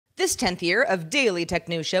This 10th year of Daily Tech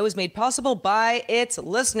News Show is made possible by its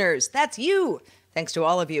listeners. That's you. Thanks to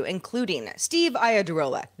all of you, including Steve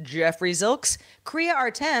Iadarola, Jeffrey Zilks, Kriya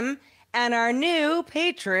Artem, and our new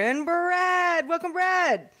patron, Brad. Welcome,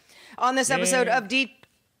 Brad. On this episode of DTNS,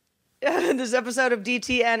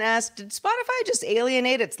 did Spotify just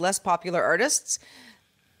alienate its less popular artists?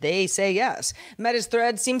 They say yes. Meta's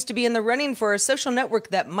Thread seems to be in the running for a social network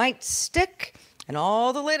that might stick. And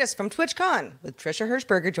all the latest from TwitchCon with Trisha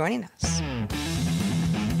Hershberger joining us.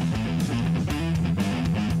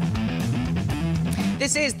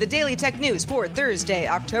 This is the Daily Tech News for Thursday,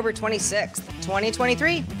 October 26th,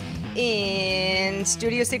 2023. In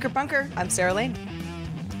Studio Secret Bunker, I'm Sarah Lane.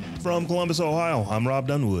 From Columbus, Ohio, I'm Robb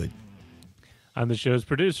Dunewood. I'm the show's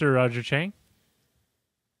producer, Roger Chang.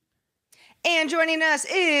 And joining us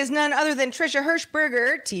is none other than Trisha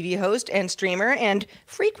Hershberger, TV host and streamer and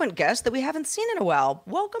frequent guest that we haven't seen in a while.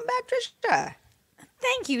 Welcome back, Trisha.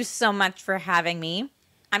 Thank you so much for having me.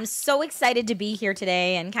 I'm so excited to be here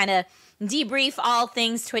today and kind of debrief all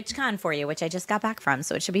things TwitchCon for you, which I just got back from,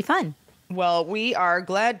 so it should be fun. Well, we are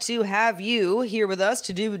glad to have you here with us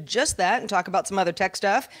to do just that and talk about some other tech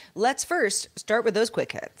stuff. Let's first start with those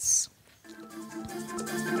quick hits.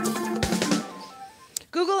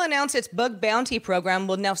 Google announced its bug bounty program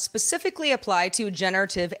will now specifically apply to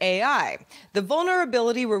generative AI. The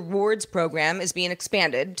Vulnerability Rewards program is being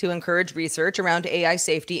expanded to encourage research around AI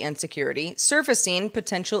safety and security, surfacing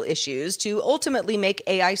potential issues to ultimately make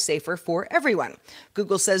AI safer for everyone.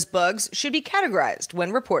 Google says bugs should be categorized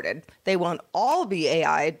when reported. They won't all be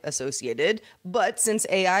AI associated, but since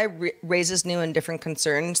AI raises new and different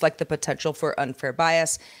concerns like the potential for unfair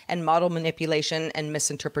bias and model manipulation and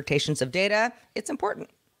misinterpretations of data, it's important.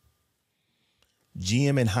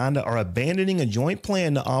 GM and Honda are abandoning a joint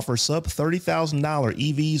plan to offer sub $30,000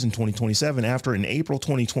 EVs in 2027 after an April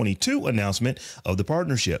 2022 announcement of the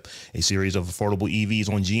partnership. A series of affordable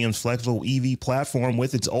EVs on GM's flexible EV platform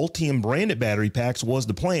with its Ultium branded battery packs was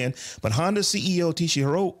the plan, but Honda CEO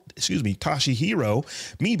Toshihiro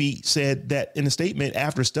Mibe said that in a statement,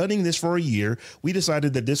 after studying this for a year, we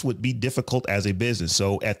decided that this would be difficult as a business.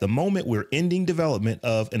 So at the moment, we're ending development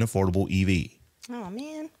of an affordable EV. Oh,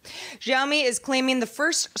 man. Xiaomi is claiming the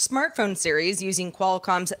first smartphone series using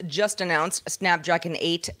Qualcomm's just announced Snapdragon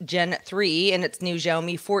 8 Gen 3 in its new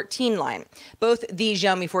Xiaomi 14 line. Both the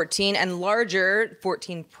Xiaomi 14 and larger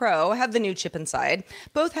 14 Pro have the new chip inside.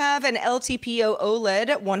 Both have an LTPO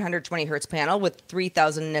OLED 120Hz panel with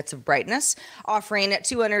 3,000 nits of brightness, offering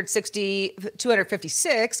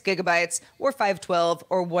 256 gigabytes or 512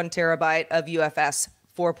 or 1 terabyte of UFS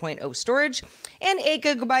 4.0 storage, and 8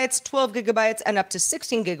 gigabytes, 12 gigabytes, and up to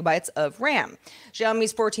 16 gigabytes of RAM.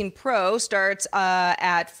 Xiaomi's 14 Pro starts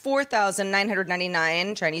at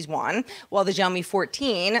 4,999 Chinese yuan, while the Xiaomi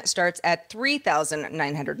 14 starts at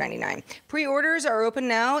 3,999. Pre-orders are open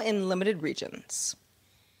now in limited regions.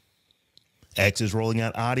 X is rolling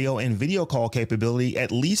out audio and video call capability,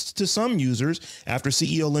 at least to some users, after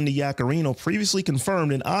CEO Linda Yaccarino previously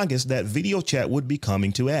confirmed in August that video chat would be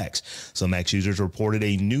coming to X. Some X users reported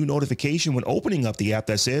a new notification when opening up the app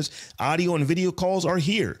that says audio and video calls are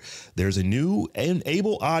here. There's a new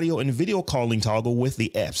enable audio and video calling toggle with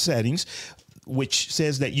the app settings, which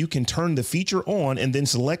says that you can turn the feature on and then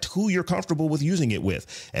select who you're comfortable with using it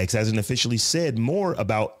with. X hasn't officially said more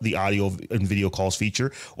about the audio and video calls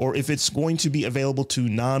feature or if it's going to be available to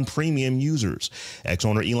non-premium users. X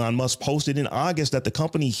owner Elon Musk posted in August that the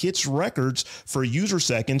company hits records for user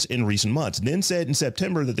seconds in recent months, then said in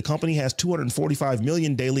September that the company has 245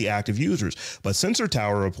 million daily active users. But Sensor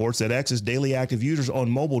Tower reports that X's daily active users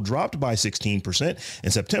on mobile dropped by 16%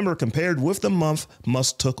 in September compared with the month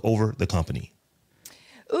Musk took over the company.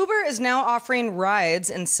 Uber is now offering rides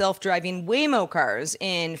in self-driving Waymo cars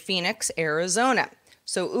in Phoenix, Arizona.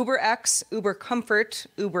 So UberX, Uber Comfort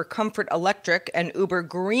Electric, and Uber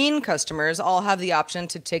Green customers all have the option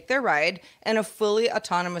to take their ride in a fully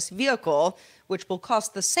autonomous vehicle, which will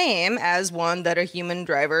cost the same as one that a human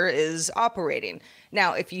driver is operating.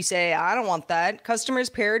 Now, if you say, I don't want that, customers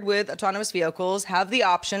paired with autonomous vehicles have the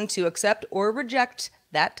option to accept or reject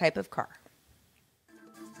that type of car.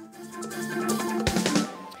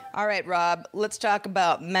 All right, Rob, let's talk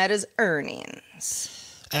about Meta's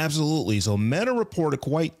earnings. Absolutely. So Meta reported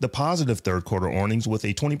quite the positive third quarter earnings with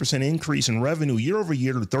a 20% increase in revenue year over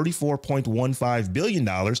year to $34.15 billion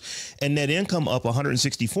and net income up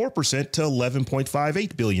 164% to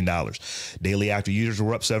 $11.58 billion. Daily active users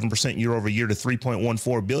were up 7% year over year to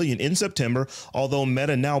 3.14 billion in September, although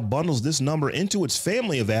Meta now bundles this number into its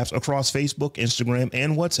family of apps across Facebook, Instagram,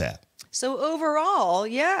 and WhatsApp. So overall,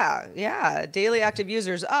 yeah, daily active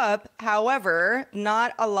users up. However,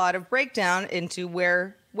 not a lot of breakdown into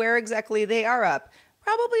where where exactly they are up.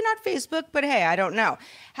 Probably not Facebook, but hey, I don't know.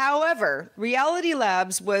 However, Reality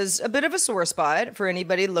Labs was a bit of a sore spot for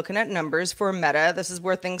anybody looking at numbers for Meta. This is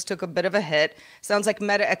where things took a bit of a hit. Sounds like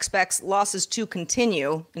Meta expects losses to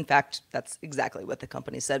continue. In fact, that's exactly what the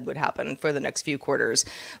company said would happen for the next few quarters.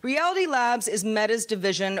 Reality Labs is Meta's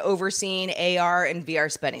division overseeing AR and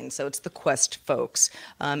VR spending. So it's the Quest folks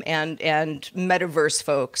and Metaverse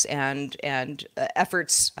folks and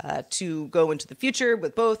efforts to go into the future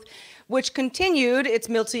with both, which continued its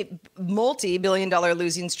multi-billion-dollar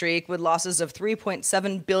losing streak with losses of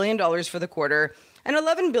 $3.7 billion for the quarter and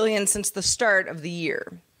 $11 billion since the start of the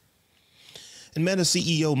year. And Meta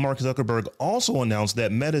CEO Mark Zuckerberg also announced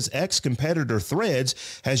that Meta's ex-competitor Threads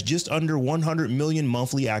has just under 100 million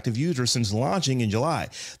monthly active users since launching in July.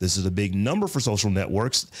 This is a big number for social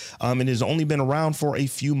networks, and has only been around for a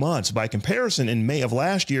few months. By comparison, in May of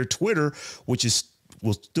last year, Twitter, which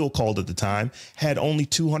was still called at the time, had only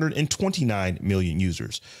 229 million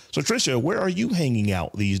users. So Trisha, where are you hanging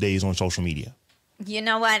out these days on social media? You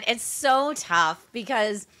know what? It's so tough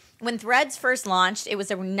because when Threads first launched, it was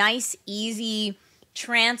a nice, easy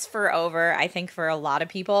transfer over, I think, for a lot of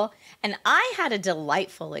people. And I had a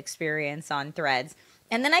delightful experience on Threads.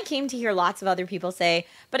 And then I came to hear lots of other people say,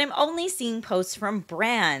 but I'm only seeing posts from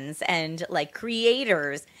brands and like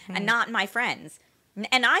creators and not my friends.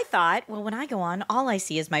 And I thought, well, when I go on, all I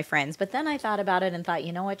see is my friends. But then I thought about it and thought,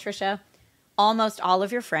 you know what, Trisha? Almost all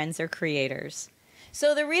of your friends are creators.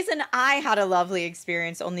 So the reason I had a lovely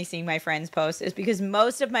experience only seeing my friends post is because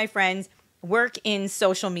most of my friends work in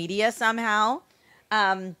social media somehow.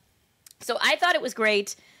 So I thought it was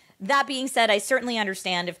great. That being said, I certainly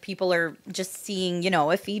understand if people are just seeing,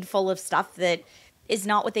 a feed full of stuff that is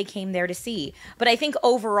not what they came there to see. But I think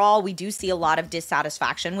overall, we do see a lot of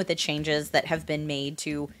dissatisfaction with the changes that have been made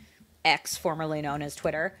to X, formerly known as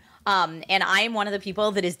Twitter. And I am one of the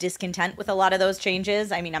people that is discontent with a lot of those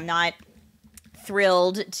changes. I mean, I'm not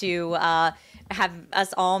thrilled to have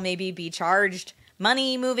us all maybe be charged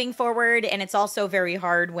money moving forward. And it's also very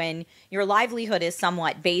hard when your livelihood is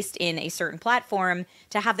somewhat based in a certain platform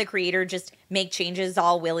to have the creator just make changes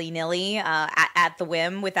all willy-nilly at the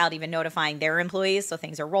whim without even notifying their employees. So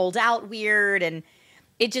things are rolled out weird. And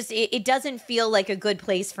it doesn't feel like a good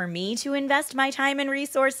place for me to invest my time and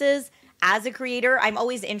resources as a creator. I'm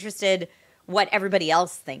always interested what everybody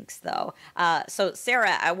else thinks, though. So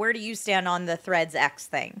Sarah, where do you stand on the Threads X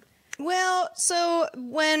thing? Well, so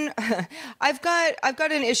when I've got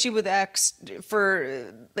an issue with X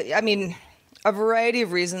for, a variety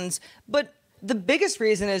of reasons, but the biggest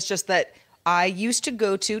reason is just that I used to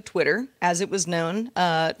go to Twitter, as it was known,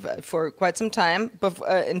 for quite some time,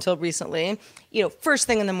 until recently. First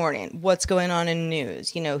thing in the morning, what's going on in news?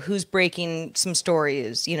 Who's breaking some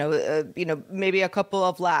stories? Maybe a couple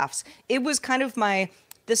of laughs. It was kind of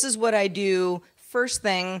this is what I do first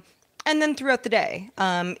thing. And then throughout the day,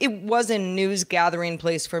 it was a news gathering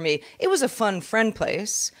place for me. It was a fun friend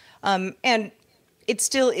place. And it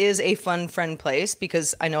still is a fun friend place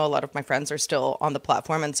because I know a lot of my friends are still on the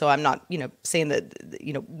platform. And so I'm not, saying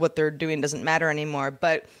that, what they're doing doesn't matter anymore.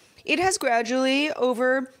 But it has gradually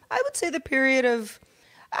over, I would say, the period of,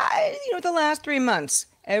 the last 3 months,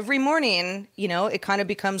 every morning, it kind of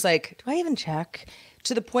becomes like, do I even check?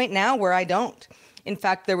 To the point now where I don't. In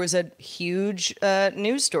fact, there was a huge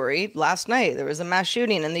news story last night. There was a mass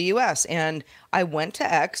shooting in the U.S. and I went to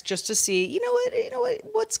X just to see,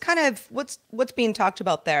 what's being talked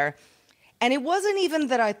about there. And it wasn't even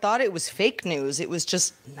that I thought it was fake news. It was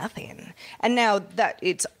just nothing. And now that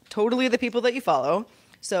it's totally the people that you follow.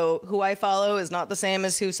 So who I follow is not the same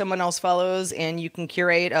as who someone else follows, and you can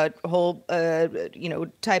curate a whole,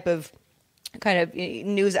 type of kind of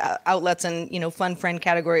news outlets and, fun friend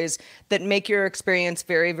categories that make your experience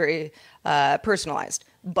very, very personalized.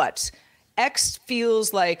 But X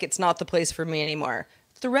feels like it's not the place for me anymore.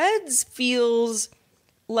 Threads feels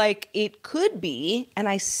like it could be, and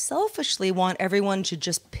I selfishly want everyone to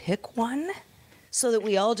just pick one so that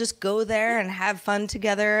we all just go there and have fun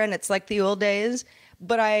together, and it's like the old days.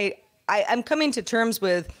 But I'm coming to terms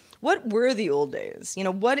with what were the old days?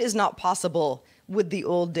 What is not possible with the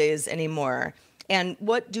old days anymore? And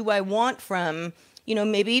what do I want from,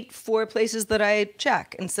 maybe 4 places that I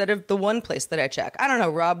check instead of the one place that I check? I don't know,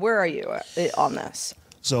 Rob, where are you on this?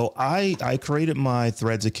 So I created my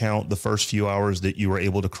Threads account the first few hours that you were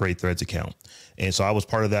able to create Threads account. And so I was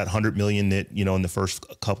part of that 100 million that, in the first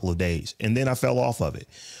couple of days. And then I fell off of it.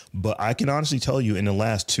 But I can honestly tell you in the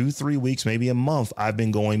last 2-3 weeks, maybe a month, I've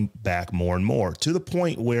been going back more and more to the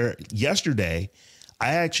point where yesterday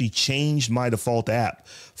I actually changed my default app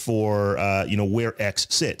for, where X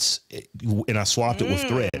sits, and I swapped it with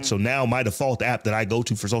Threads. So now my default app that I go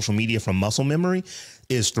to for social media from muscle memory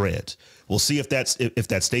is Threads. We'll see if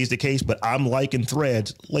that stays the case, but I'm liking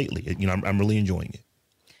Threads lately. I'm really enjoying it.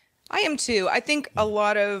 I am too. I think a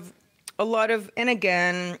lot of, and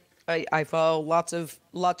again, I follow lots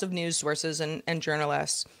of news sources and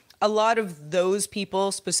journalists. A lot of those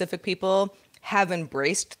people, specific people, have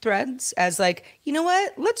embraced Threads as like, you know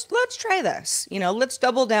what, let's try this. Let's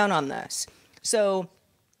double down on this. So,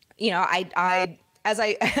 I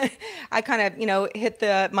kind of hit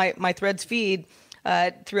my Threads feed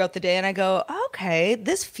throughout the day, and I go, okay,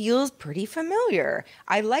 this feels pretty familiar.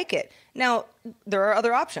 I like it. Now, there are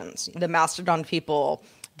other options. The Mastodon people,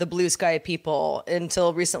 the Blue Sky people,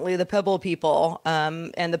 until recently the Pebble people.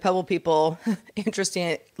 And the Pebble people,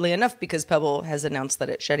 interestingly enough, because Pebble has announced that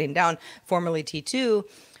it's shutting down, formerly T2,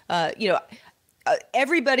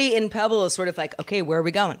 everybody in Pebble is sort of like, okay, where are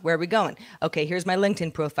we going? Where are we going? Okay, here's my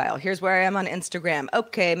LinkedIn profile. Here's where I am on Instagram.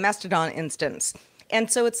 Okay, Mastodon instance. And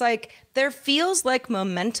so it's like, there feels like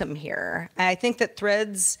momentum here. And I think that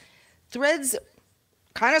Threads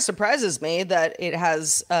kind of surprises me that it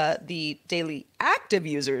has the daily active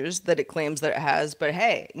users that it claims that it has. But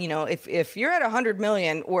hey, if you're at 100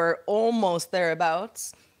 million or almost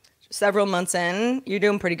thereabouts, several months in, you're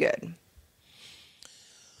doing pretty good.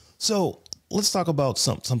 So let's talk about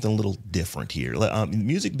something a little different here.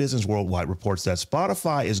 Music Business Worldwide reports that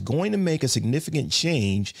Spotify is going to make a significant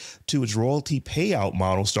change to its royalty payout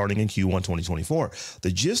model starting in Q1 2024.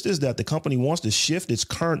 The gist is that the company wants to shift its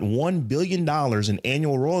current $1 billion in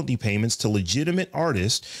annual royalty payments to legitimate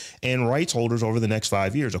artists and rights holders over the next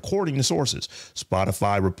 5 years, according to sources.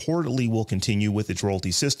 Spotify reportedly will continue with its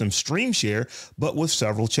royalty system StreamShare, but with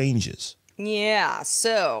several changes. Yeah,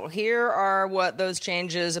 so here are what those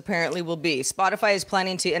changes apparently will be. Spotify is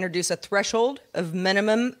planning to introduce a threshold of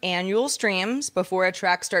minimum annual streams before a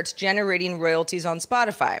track starts generating royalties on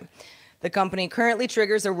Spotify. The company currently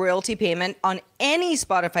triggers a royalty payment on any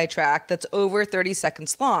Spotify track that's over 30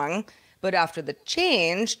 seconds long, but after the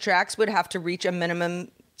change, tracks would have to reach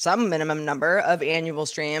some minimum number of annual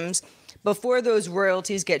streams before those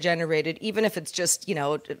royalties get generated, even if it's just,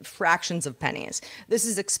 fractions of pennies. This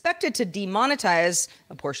is expected to demonetize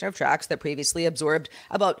a portion of tracks that previously absorbed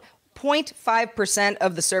about 0.5%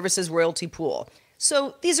 of the service's royalty pool.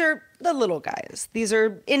 So these are the little guys. These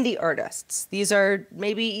are indie artists. These are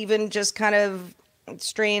maybe even just kind of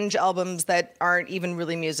strange albums that aren't even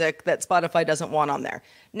really music that Spotify doesn't want on there.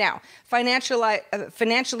 Now,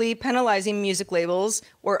 financially penalizing music labels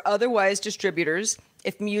or otherwise distributors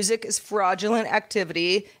if music is fraudulent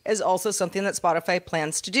activity is also something that Spotify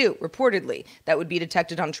plans to do, reportedly. That would be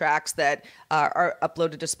detected on tracks that are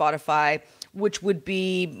uploaded to Spotify, which would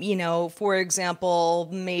be, for example,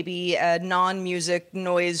 maybe a non-music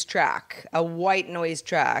noise track, a white noise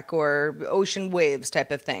track, or ocean waves type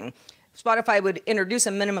of thing. Spotify would introduce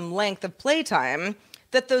a minimum length of playtime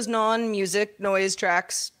that those non-music noise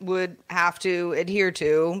tracks would have to adhere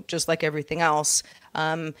to, just like everything else.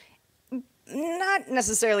 Not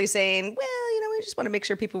necessarily saying, well, we just want to make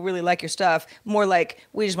sure people really like your stuff. More like,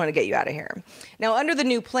 we just want to get you out of here. Now, under the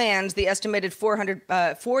new plans, the estimated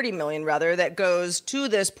 40 million that goes to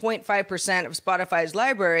this 0.5% of Spotify's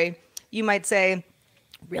library, you might say,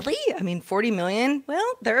 really? 40 million?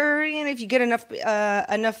 Well, if you get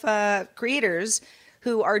enough creators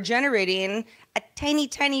who are generating a tiny,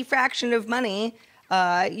 tiny fraction of money,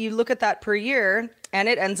 you look at that per year, and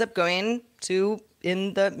it ends up going to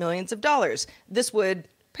in the millions of dollars. This would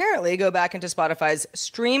apparently go back into Spotify's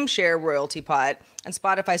StreamShare royalty pot, and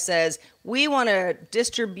Spotify says, we want to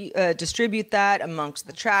distribute that amongst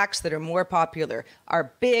the tracks that are more popular,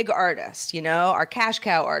 our big artists, our cash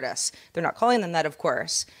cow artists. They're not calling them that, of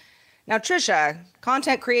course. Now, Trisha,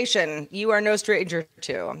 content creation, you are no stranger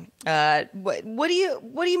to. What do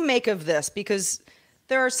you make of this? Because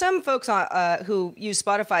there are some folks who use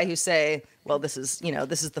Spotify who say, well, this is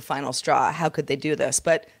the final straw. How could they do this?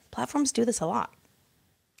 But platforms do this a lot.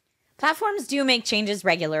 Platforms do make changes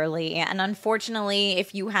regularly. And unfortunately,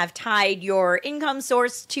 if you have tied your income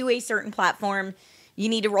source to a certain platform, you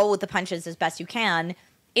need to roll with the punches as best you can.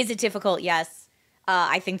 Is it difficult? Yes.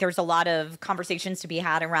 I think there's a lot of conversations to be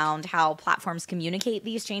had around how platforms communicate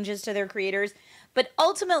these changes to their creators. But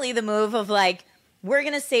ultimately, the move of we're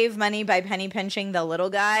going to save money by penny pinching the little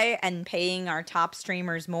guy and paying our top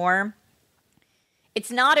streamers more.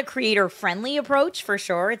 It's not a creator-friendly approach, for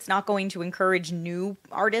sure. It's not going to encourage new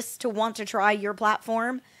artists to want to try your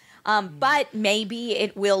platform. But maybe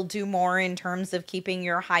it will do more in terms of keeping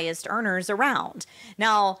your highest earners around.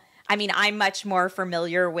 Now, I'm much more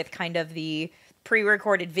familiar with kind of the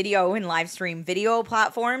pre-recorded video and live stream video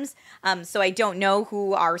platforms. So I don't know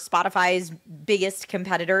who are Spotify's biggest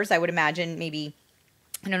competitors. I would imagine maybe,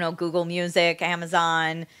 I don't know, Google Music,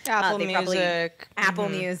 Amazon, Apple Music. Apple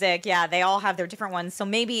Music. Yeah, they all have their different ones. So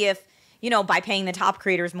maybe if, by paying the top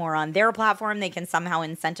creators more on their platform, they can somehow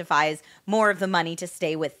incentivize more of the money to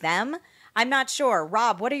stay with them. I'm not sure.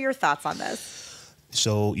 Rob, what are your thoughts on this?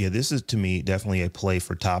 So, yeah, this is to me definitely a play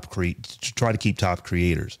for to try to keep top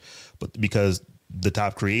creators, but because the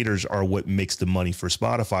top creators are what makes the money for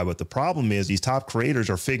Spotify. But the problem is these top creators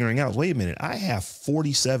are figuring out, wait a minute, I have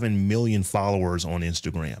 47 million followers on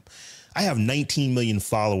Instagram. I have 19 million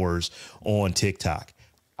followers on TikTok.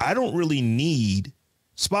 I don't really need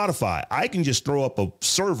Spotify. I can just throw up a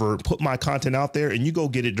server, put my content out there, and you go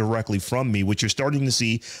get it directly from me, which you're starting to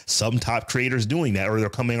see some top creators doing that, or they're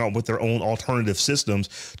coming out with their own alternative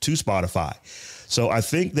systems to Spotify. So I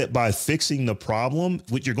think that by fixing the problem,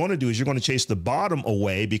 what you're going to do is you're going to chase the bottom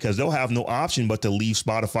away, because they'll have no option but to leave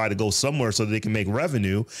Spotify to go somewhere so that they can make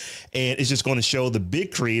revenue. And it's just going to show the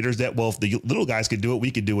big creators that, well, if the little guys could do it,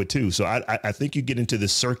 we could do it too. So I think you get into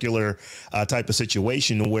this circular type of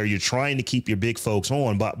situation where you're trying to keep your big folks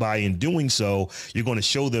on, but by in doing so, you're going to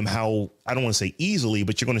show them how, I don't want to say easily,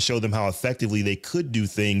 but you're going to show them how effectively they could do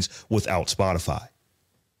things without Spotify.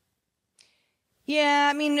 Yeah,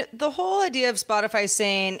 I mean, the whole idea of Spotify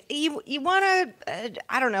saying you want to,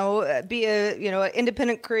 I don't know, be a, an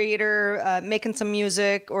independent creator, making some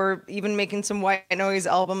music or even making some white noise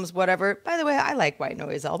albums, whatever. By the way, I like white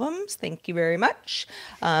noise albums. Thank you very much.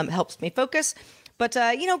 Helps me focus. But,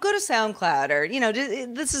 go to SoundCloud or,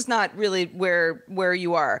 this is not really where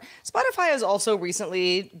you are. Spotify has also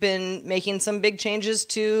recently been making some big changes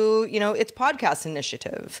to, its podcast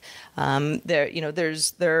initiative.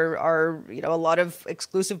 There are, a lot of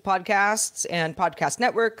exclusive podcasts and podcast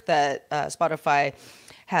network that Spotify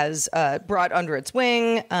has brought under its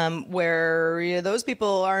wing, where those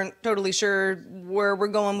people aren't totally sure where we're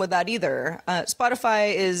going with that either.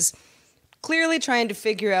 Spotify is clearly trying to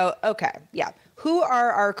figure out, okay, yeah, who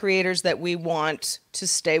are our creators that we want to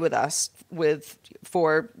stay with us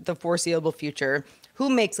for the foreseeable future? Who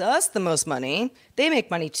makes us the most money? They make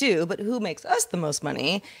money too, but who makes us the most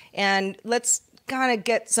money? And let's kind of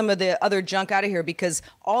get some of the other junk out of here, because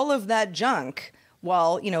all of that junk,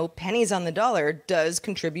 while, pennies on the dollar, does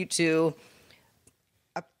contribute to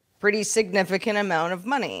a pretty significant amount of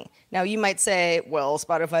money. Now, you might say, well,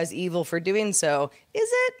 Spotify's evil for doing so. Is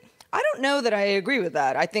it? I don't know that I agree with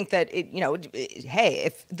that. I think that, hey,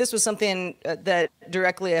 if this was something that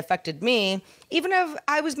directly affected me, even if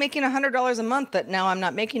I was making $100 a month that now I'm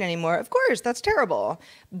not making anymore, of course, that's terrible.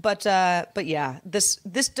 But yeah, this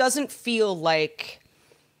doesn't feel like,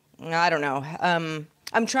 I don't know.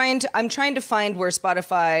 I'm trying to find where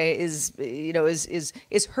Spotify is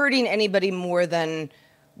hurting anybody more than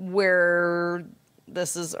where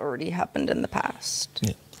this has already happened in the past.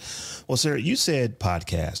 Yeah. Well, Sarah, you said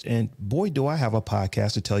podcast, and boy, do I have a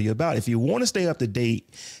podcast to tell you about. If you want to stay up to date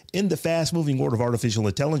in the fast-moving world of artificial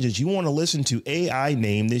intelligence, you want to listen to AI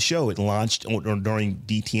Name This Show. It launched during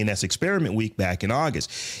DTNS Experiment Week back in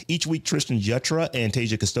August. Each week, Tristan Jutra and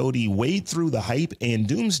Tasia Custode wade through the hype and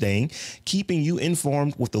doomsdaying, keeping you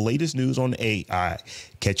informed with the latest news on AI.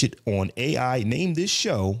 Catch it on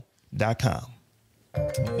AINameThisShow.com.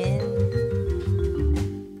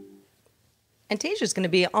 And Tasia's going to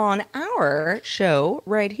be on our show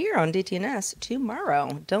right here on DTNS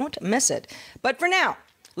tomorrow. Don't miss it. But for now,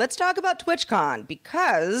 let's talk about TwitchCon,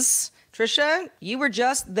 because, Trisha, you were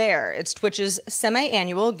just there. It's Twitch's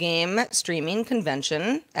semi-annual game streaming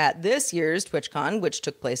convention. At this year's TwitchCon, which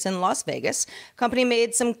took place in Las Vegas, the company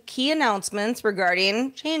made some key announcements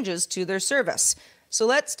regarding changes to their service. So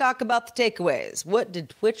let's talk about the takeaways. What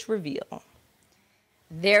did Twitch reveal?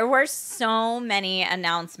 There were so many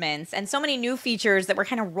announcements and so many new features that were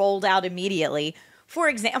kind of rolled out immediately. For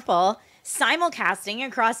example, simulcasting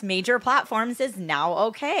across major platforms is now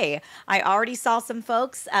okay. I already saw some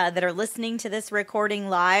folks that are listening to this recording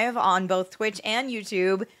live on both Twitch and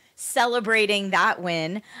YouTube celebrating that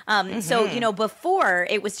win. So, before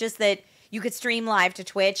it was just that you could stream live to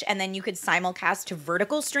Twitch and then you could simulcast to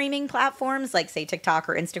vertical streaming platforms like, say, TikTok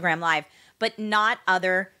or Instagram Live, but not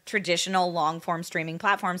other traditional long-form streaming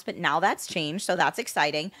platforms. But now that's changed, so that's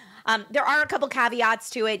exciting. There are a couple caveats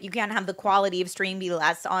to it. You can't have the quality of stream be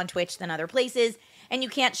less on Twitch than other places, and you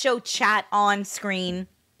can't show chat on screen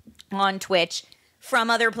on Twitch from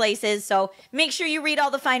other places. So make sure you read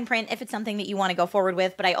all the fine print if it's something that you want to go forward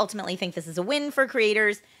with. But I ultimately think this is a win for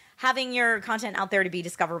creators. Having your content out there to be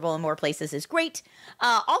discoverable in more places is great.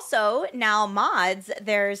 Also, now mods,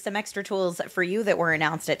 there's some extra tools for you that were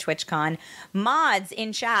announced at TwitchCon. Mods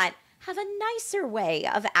in chat have a nicer way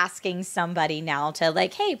of asking somebody now to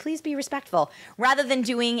like, hey, please be respectful, rather than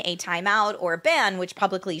doing a timeout or a ban, which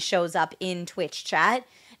publicly shows up in Twitch chat.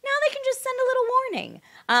 Now they can just send a little warning.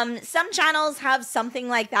 Some channels have something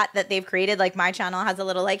like that they've created. Like my channel has a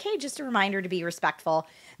little like, hey, just a reminder to be respectful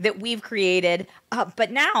that we've created. But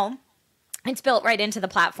now it's built right into the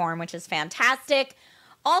platform, which is fantastic.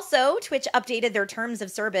 Also, Twitch updated their terms of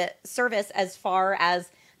service as far as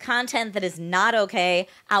content that is not okay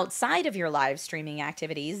outside of your live streaming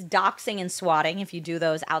activities. Doxing and swatting, if you do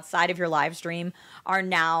those outside of your live stream, are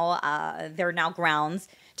now they're now grounds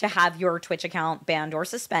to have your Twitch account banned or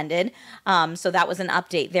suspended. So that was an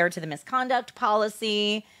update there to the misconduct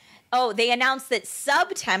policy. Oh, they announced that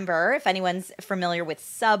September, if anyone's familiar with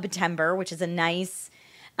September, which is a nice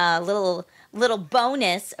little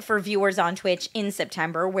bonus for viewers on Twitch in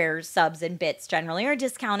September, where subs and bits generally are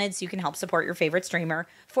discounted so you can help support your favorite streamer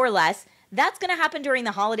for less. That's going to happen during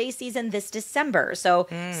the holiday season this December. So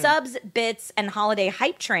subs, bits, and holiday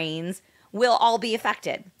hype trains will all be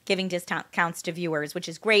affected, giving discounts to viewers, which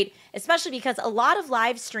is great, especially because a lot of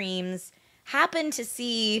live streams happen to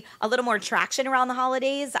see a little more traction around the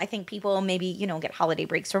holidays. I think people maybe, get holiday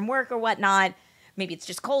breaks from work or whatnot. Maybe it's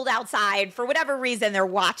just cold outside. For whatever reason, they're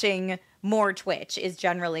watching more Twitch is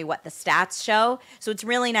generally what the stats show. So it's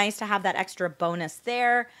really nice to have that extra bonus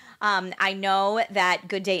there. I know that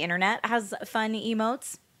Good Day Internet has fun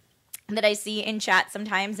emotes that I see in chat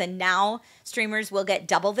sometimes. And now streamers will get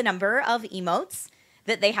double the number of emotes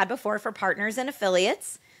that they had before for partners and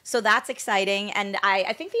affiliates. So that's exciting. And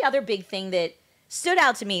I think the other big thing that stood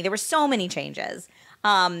out to me, there were so many changes.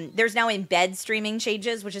 There's now embed streaming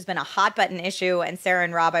changes, which has been a hot button issue. And Sarah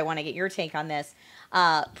and Rob, I want to get your take on this.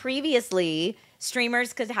 Previously,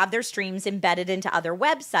 streamers could have their streams embedded into other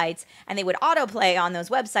websites, and they would autoplay on those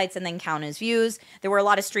websites and then count as views. There were a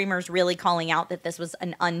lot of streamers really calling out that this was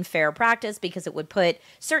an unfair practice because it would put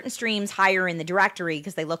certain streams higher in the directory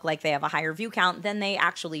because they look like they have a higher view count than they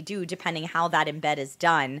actually do, depending how that embed is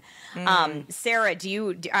done. Sarah,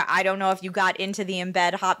 I don't know if you got into the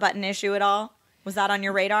embed hot button issue at all. Was that on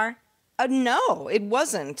your radar? No, it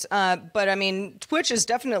wasn't. But I mean, Twitch is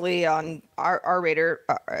definitely on our radar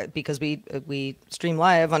because we stream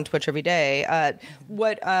live on Twitch every day.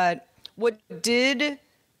 What did,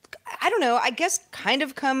 I don't know, I guess kind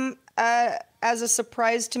of come as a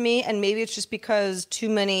surprise to me, and maybe it's just because too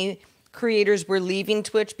many creators were leaving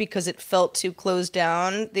Twitch because it felt too closed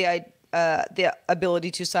down, the ability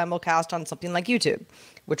to simulcast on something like YouTube,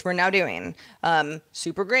 which we're now doing.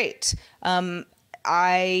 Super great.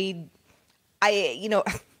 I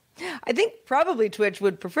think probably Twitch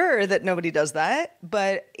would prefer that nobody does that.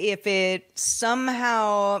 But if it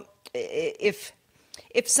somehow, if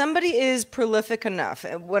somebody is prolific enough,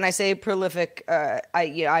 when I say prolific,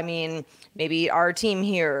 I mean maybe our team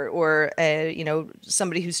here or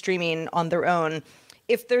somebody who's streaming on their own.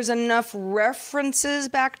 If there's enough references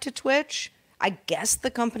back to Twitch, I guess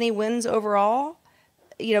the company wins overall.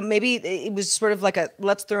 Maybe it was sort of like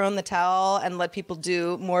let's throw in the towel and let people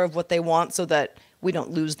do more of what they want so that we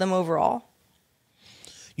don't lose them overall.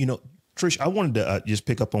 Trish, I wanted to just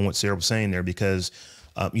pick up on what Sarah was saying there because,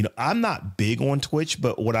 I'm not big on Twitch,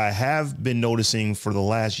 but what I have been noticing for the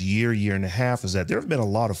last year and a half is that there have been a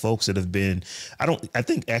lot of folks that have been, I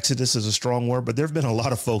think exodus is a strong word, but there have been a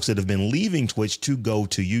lot of folks that have been leaving Twitch to go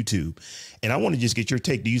to YouTube. And I want to just get your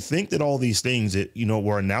take. Do you think that all these things that,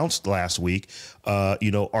 were announced last week,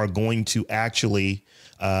 are going to actually,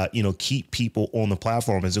 keep people on the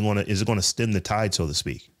platform? Is it going to stem the tide, so to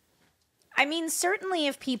speak? I mean, certainly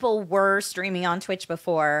if people were streaming on Twitch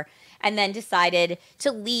before and then decided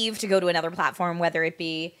to leave to go to another platform, whether it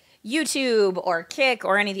be YouTube or Kick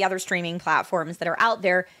or any of the other streaming platforms that are out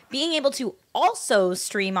there, being able to also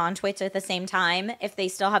stream on Twitch at the same time, if they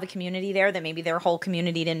still have a community there that maybe their whole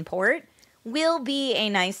community didn't port, will be a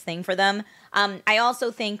nice thing for them. I also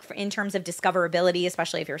think in terms of discoverability,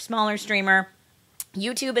 especially if you're a smaller streamer,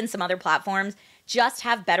 YouTube and some other platforms just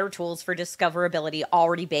have better tools for discoverability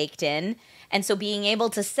already baked in. And so being able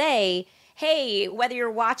to say, hey, whether you're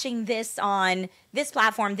watching this on this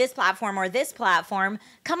platform, or this platform,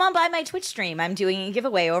 come on by my Twitch stream. I'm doing a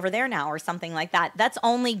giveaway over there now or something like that. That's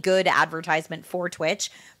only good advertisement for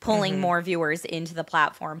Twitch, pulling more viewers into the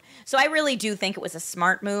platform. So I really do think it was a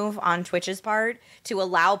smart move on Twitch's part to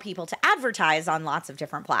allow people to advertise on lots of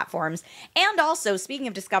different platforms. And also, speaking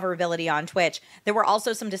of discoverability on Twitch, there were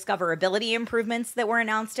also some discoverability improvements that were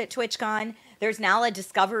announced at TwitchCon there's now a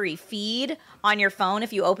discovery feed on your phone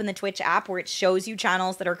if you open the Twitch app where it shows you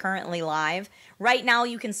channels that are currently live. Right now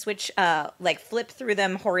you can switch, flip through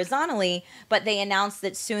them horizontally, but they announced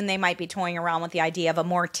that soon they might be toying around with the idea of a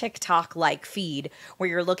more TikTok-like feed where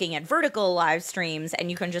you're looking at vertical live streams and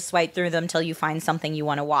you can just swipe through them till you find something you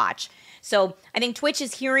want to watch. So I think Twitch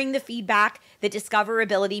is hearing the feedback that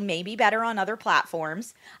discoverability may be better on other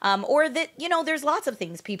platforms, or that, there's lots of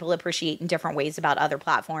things people appreciate in different ways about other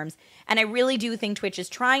platforms. And I really do think Twitch is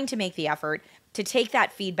trying to make the effort to take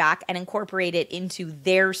that feedback and incorporate it into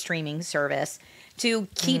their streaming service to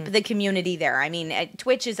keep the community there. I mean,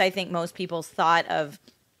 Twitch is, I think, most people's thought of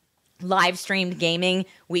live streamed gaming.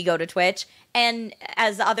 We go to Twitch. And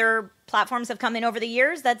as other platforms have come in over the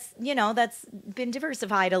years, that's been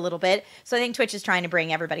diversified a little bit. So I think Twitch is trying to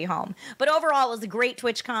bring everybody home. But overall, it was a great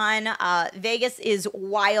TwitchCon. Vegas is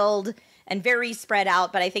wild and very spread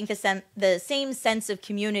out, but I think the same sense of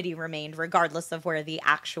community remained regardless of where the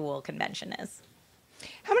actual convention is.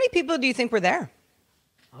 How many people do you think were there?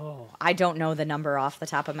 Oh, I don't know the number off the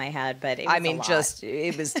top of my head, but it was a lot.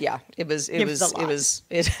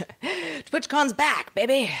 TwitchCon's back,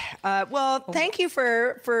 baby. Thank you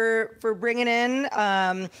for bringing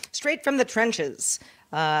in straight from the trenches.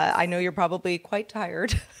 I know you're probably quite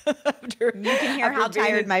tired. You can hear how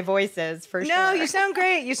tired my voice is, for sure. No, you sound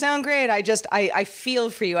great. You sound great. I feel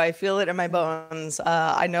for you. I feel it in my bones.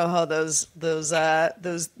 I know how those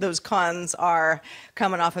cons are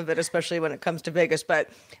coming off of it, especially when it comes to Vegas. But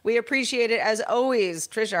we appreciate it as always.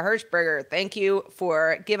 Trisha Hershberger, thank you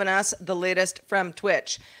for giving us the latest from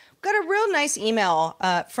Twitch. Got a real nice email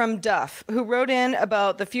from Duff, who wrote in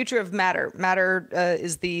about the future of Matter. Matter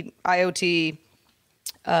is the IoT.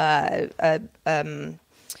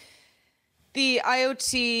 The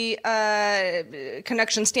IoT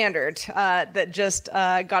connection standard that just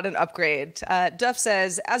got an upgrade. Duff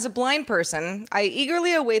says, as a blind person, I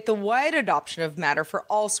eagerly await the wide adoption of Matter for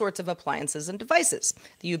all sorts of appliances and devices.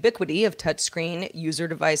 The ubiquity of touchscreen user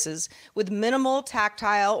devices with minimal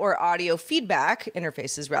tactile or audio feedback,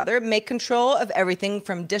 interfaces rather, make control of everything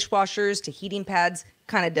from dishwashers to heating pads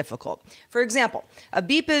kind of difficult. For example, a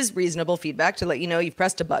beep is reasonable feedback to let you know you've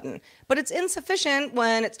pressed a button, but it's insufficient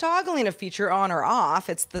when it's toggling a feature on or off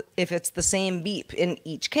if it's the same beep in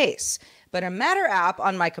each case. But a Matter app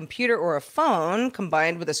on my computer or a phone,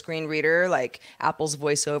 combined with a screen reader like Apple's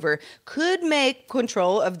VoiceOver, could make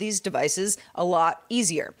control of these devices a lot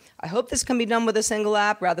easier. I hope this can be done with a single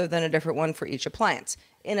app rather than a different one for each appliance.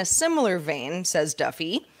 In a similar vein, says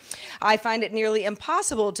Duffy, I find it nearly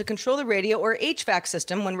impossible to control the radio or HVAC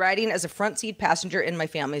system when riding as a front seat passenger in my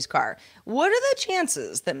family's car. What are the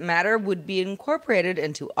chances that Matter would be incorporated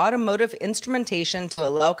into automotive instrumentation to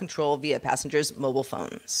allow control via passengers' mobile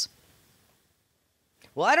phones?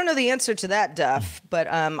 Well, I don't know the answer to that, Duff, but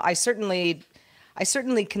I certainly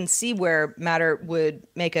can see where Matter would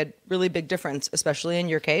make a really big difference, especially in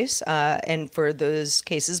your case, and for those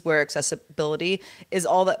cases where accessibility is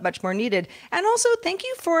all that much more needed. And also, thank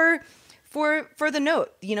you for the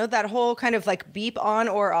note. You know, that whole kind of like beep on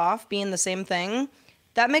or off being the same thing.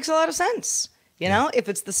 That makes a lot of sense. You know, if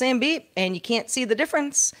it's the same beep and you can't see the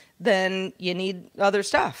difference, then you need other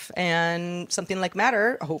stuff. And something like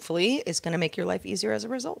Matter, hopefully, is going to make your life easier as a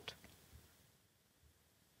result.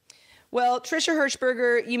 Well, Trisha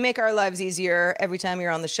Hershberger, you make our lives easier every time you're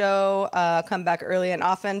on the show. Come back early and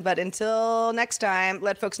often. But until next time,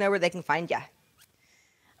 let folks know where they can find you.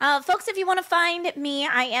 Folks, if you want to find me,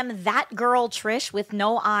 I am that girl Trish with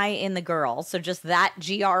no I in the girl. So just that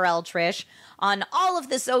GRL Trish on all of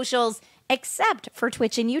the socials, except for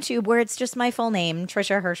Twitch and YouTube, where it's just my full name,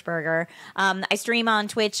 Trisha Hershberger. I stream on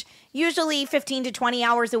Twitch usually 15 to 20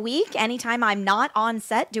 hours a week. Anytime I'm not on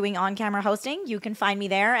set doing on-camera hosting, you can find me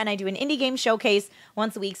there. And I do an indie game showcase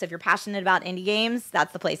once a week. So if you're passionate about indie games,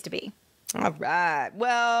 that's the place to be. All right.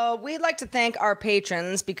 Well, we'd like to thank our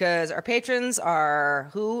patrons because our patrons are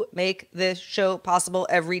who make this show possible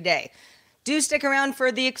every day. Do stick around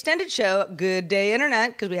for the extended show, Good Day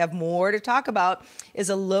Internet, because we have more to talk about. Is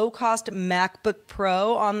a low-cost MacBook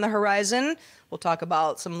Pro on the horizon? We'll talk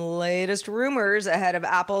about some latest rumors ahead of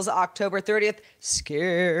Apple's October 30th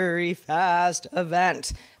Scary Fast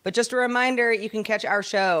event. But just a reminder, you can catch our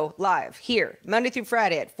show live here, Monday through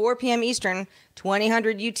Friday at 4 p.m. Eastern,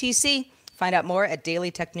 2000 UTC. Find out more at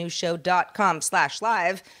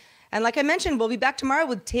dailytechnewsshow.com/live. And like I mentioned, we'll be back tomorrow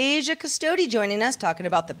with Tasia Custode joining us, talking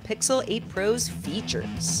about the Pixel 8 Pro's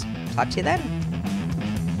features. Talk to you then.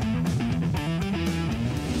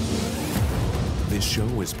 This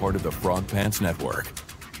show is part of the Frog Pants Network.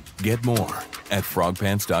 Get more at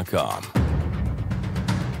frogpants.com.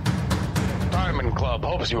 Diamond Club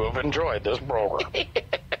hopes you have enjoyed this program.